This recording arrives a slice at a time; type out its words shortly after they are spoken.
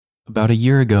About a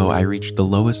year ago, I reached the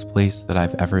lowest place that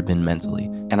I've ever been mentally,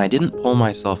 and I didn't pull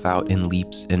myself out in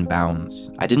leaps and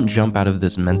bounds. I didn't jump out of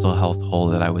this mental health hole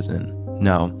that I was in.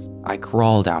 No, I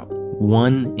crawled out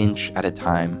 1 inch at a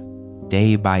time,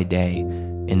 day by day,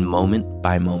 and moment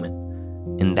by moment.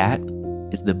 And that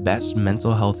is the best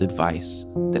mental health advice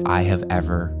that I have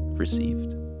ever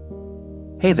received.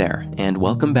 Hey there, and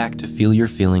welcome back to Feel Your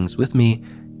Feelings with me,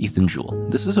 Ethan Jewell.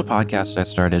 This is a podcast I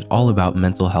started all about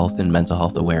mental health and mental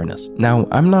health awareness. Now,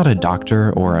 I'm not a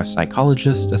doctor or a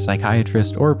psychologist, a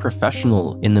psychiatrist, or a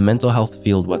professional in the mental health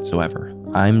field whatsoever.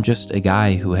 I'm just a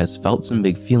guy who has felt some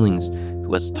big feelings,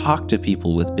 who has talked to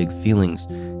people with big feelings,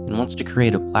 and wants to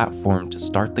create a platform to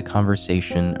start the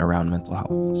conversation around mental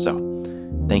health. So,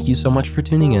 thank you so much for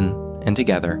tuning in, and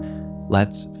together,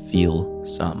 let's feel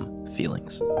some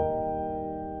feelings.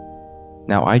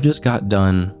 Now, I just got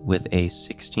done with a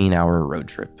 16-hour road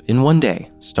trip in one day.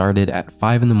 Started at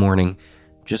 5 in the morning,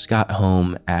 just got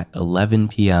home at 11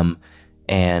 p.m.,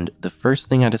 and the first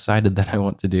thing I decided that I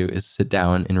want to do is sit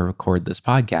down and record this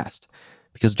podcast,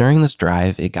 because during this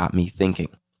drive, it got me thinking.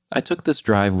 I took this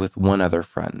drive with one other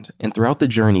friend, and throughout the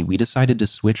journey, we decided to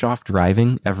switch off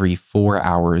driving every 4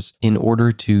 hours in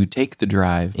order to take the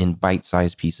drive in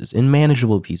bite-sized pieces, in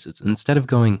manageable pieces. Instead of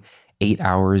going 8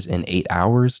 hours and 8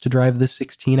 hours to drive the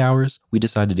 16 hours, we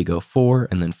decided to go 4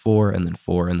 and then 4 and then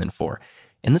 4 and then 4.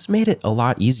 And this made it a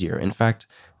lot easier. In fact,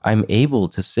 I'm able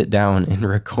to sit down and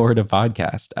record a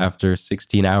podcast after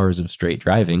 16 hours of straight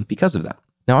driving because of that.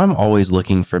 Now, I'm always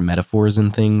looking for metaphors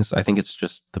and things. I think it's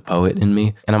just the poet in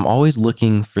me. And I'm always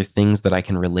looking for things that I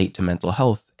can relate to mental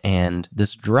health. And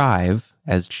this drive,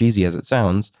 as cheesy as it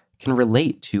sounds, can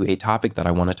relate to a topic that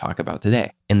I want to talk about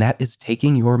today. And that is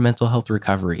taking your mental health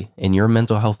recovery and your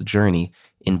mental health journey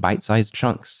in bite-sized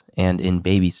chunks and in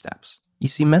baby steps. You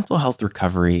see, mental health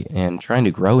recovery and trying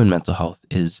to grow in mental health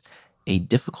is a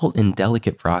difficult and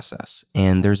delicate process.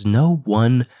 And there's no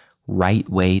one right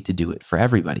way to do it for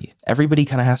everybody. Everybody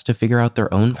kind of has to figure out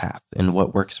their own path and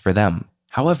what works for them.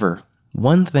 However,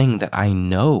 one thing that I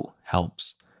know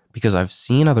helps, because I've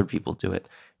seen other people do it,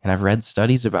 and I've read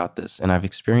studies about this, and I've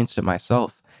experienced it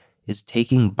myself, is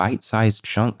taking bite-sized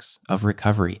chunks of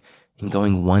recovery and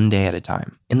going one day at a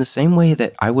time. In the same way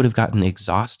that I would have gotten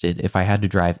exhausted if I had to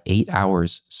drive 8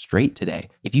 hours straight today,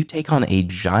 if you take on a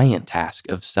giant task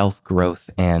of self-growth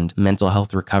and mental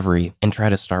health recovery and try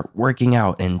to start working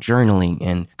out and journaling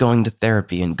and going to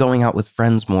therapy and going out with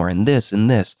friends more and this,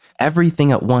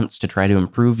 everything at once to try to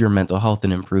improve your mental health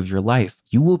and improve your life,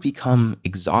 you will become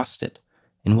exhausted.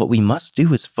 And what we must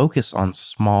do is focus on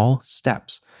small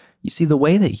steps. You see, the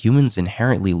way that humans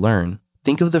inherently learn,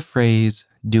 think of the phrase,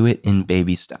 do it in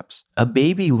baby steps. A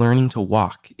baby learning to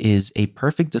walk is a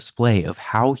perfect display of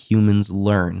how humans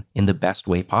learn in the best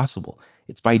way possible.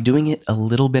 It's by doing it a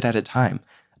little bit at a time.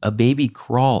 A baby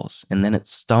crawls and then it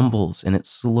stumbles and it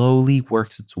slowly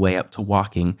works its way up to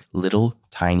walking little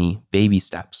tiny baby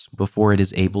steps before it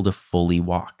is able to fully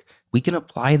walk. We can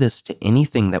apply this to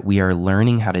anything that we are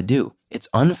learning how to do. It's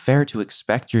unfair to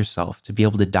expect yourself to be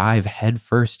able to dive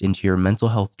headfirst into your mental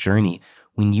health journey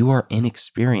when you are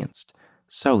inexperienced.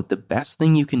 So the best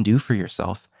thing you can do for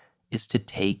yourself is to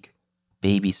take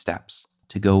baby steps,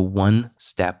 to go one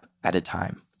step at a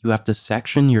time. You have to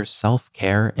section your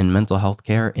self-care and mental health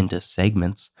care into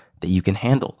segments that you can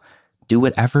handle. Do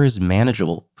whatever is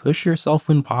manageable. Push yourself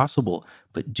when possible,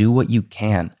 but do what you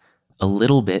can. A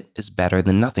little bit is better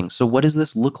than nothing. So what does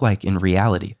this look like in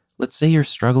reality? Let's say you're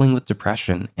struggling with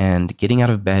depression and getting out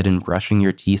of bed and brushing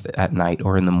your teeth at night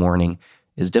or in the morning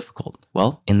is difficult.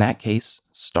 Well, in that case,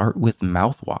 start with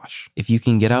mouthwash. If you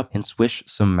can get up and swish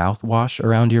some mouthwash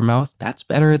around your mouth, that's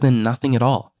better than nothing at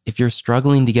all. If you're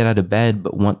struggling to get out of bed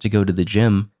but want to go to the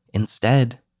gym,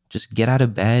 instead, just get out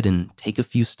of bed and take a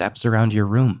few steps around your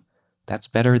room. That's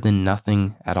better than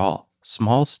nothing at all.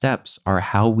 Small steps are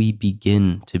how we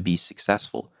begin to be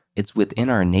successful. It's within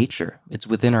our nature. It's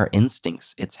within our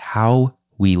instincts. It's how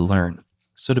we learn.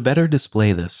 So to better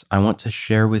display this, I want to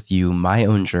share with you my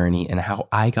own journey and how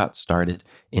I got started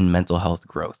in mental health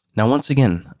growth. Now, once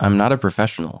again, I'm not a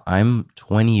professional. I'm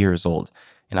 20 years old,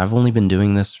 and I've only been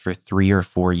doing this for 3 or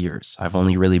 4 years. I've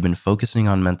only really been focusing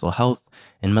on mental health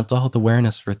and mental health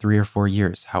awareness for 3 or 4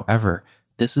 years. However,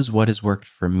 this is what has worked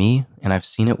for me, and I've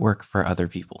seen it work for other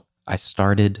people. I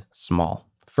started small.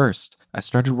 First, I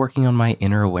started working on my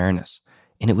inner awareness,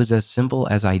 and it was as simple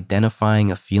as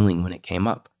identifying a feeling when it came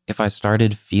up. If I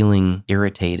started feeling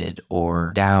irritated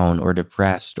or down or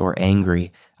depressed or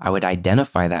angry, I would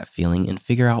identify that feeling and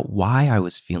figure out why I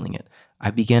was feeling it.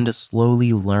 I began to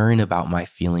slowly learn about my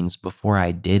feelings before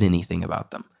I did anything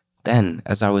about them. Then,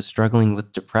 as I was struggling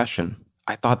with depression,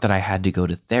 I thought that I had to go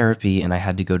to therapy and I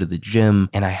had to go to the gym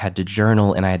and I had to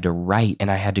journal and I had to write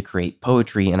and I had to create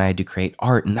poetry and I had to create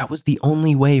art. And that was the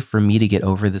only way for me to get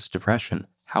over this depression.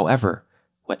 However,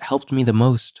 what helped me the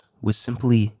most was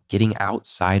simply getting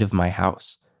outside of my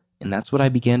house. And that's what I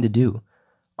began to do.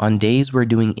 On days where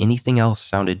doing anything else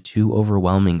sounded too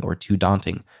overwhelming or too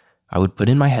daunting, I would put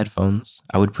in my headphones,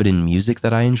 I would put in music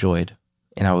that I enjoyed,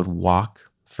 and I would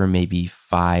walk for maybe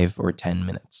 5 or 10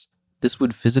 minutes. This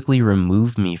would physically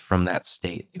remove me from that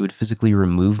state. It would physically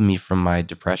remove me from my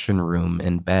depression room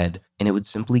and bed, and it would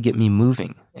simply get me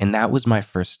moving. And that was my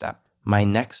first step. My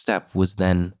next step was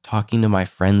then talking to my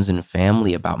friends and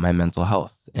family about my mental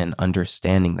health and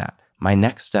understanding that. My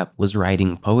next step was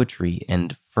writing poetry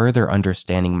and further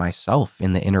understanding myself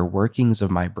in the inner workings of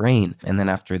my brain. And then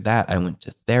after that, I went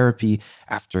to therapy.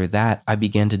 After that, I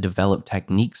began to develop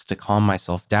techniques to calm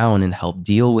myself down and help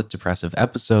deal with depressive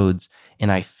episodes.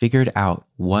 And I figured out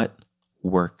what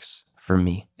works for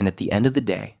me. And at the end of the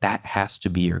day, that has to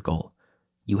be your goal.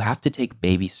 You have to take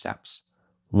baby steps.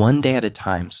 One day at a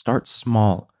time. Start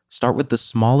small. Start with the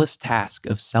smallest task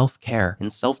of self-care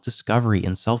and self-discovery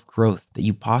and self-growth that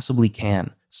you possibly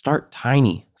can. Start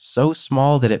tiny, so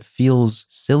small that it feels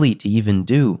silly to even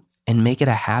do, and make it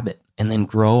a habit, and then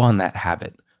grow on that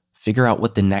habit. Figure out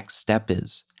what the next step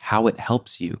is, how it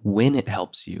helps you, when it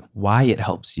helps you, why it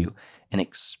helps you, and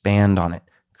expand on it.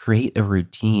 Create a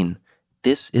routine.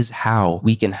 This is how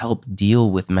we can help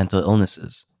deal with mental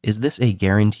illnesses. Is this a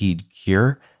guaranteed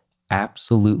cure?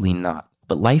 Absolutely not.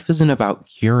 But life isn't about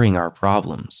curing our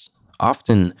problems.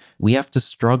 Often, we have to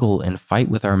struggle and fight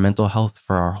with our mental health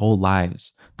for our whole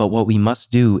lives. But what we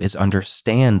must do is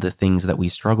understand the things that we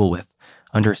struggle with,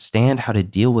 understand how to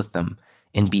deal with them,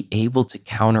 and be able to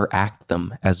counteract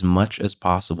them as much as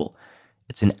possible.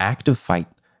 It's an active fight,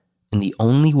 and the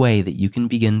only way that you can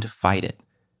begin to fight it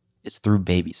is through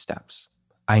baby steps.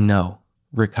 I know,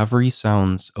 recovery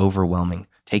sounds overwhelming.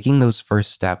 Taking those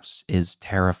first steps is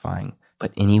terrifying.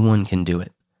 But anyone can do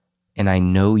it, and I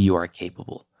know you are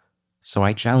capable. So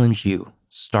I challenge you,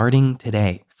 starting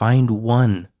today, find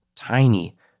one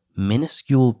tiny,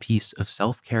 minuscule piece of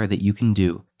self-care that you can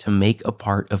do to make a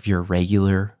part of your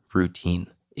regular routine.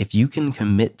 If you can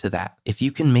commit to that, if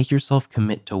you can make yourself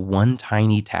commit to one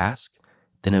tiny task,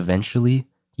 then eventually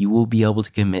you will be able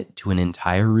to commit to an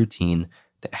entire routine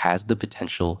that has the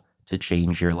potential to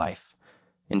change your life.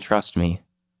 And trust me,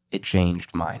 it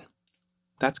changed mine.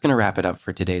 That's going to wrap it up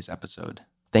for today's episode.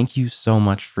 Thank you so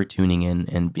much for tuning in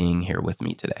and being here with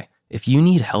me today. If you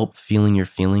need help feeling your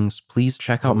feelings, please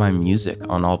check out my music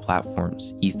on all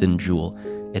platforms, Ethan Jewell.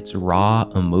 It's raw,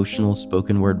 emotional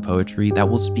spoken word poetry that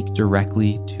will speak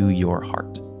directly to your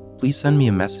heart. Please send me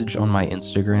a message on my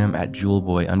Instagram at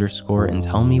jewelboy_ and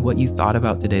tell me what you thought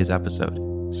about today's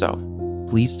episode. So,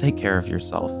 please take care of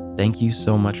yourself. Thank you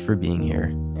so much for being here.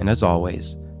 And as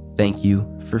always, thank you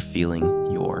for feeling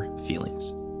your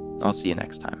feelings. I'll see you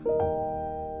next time.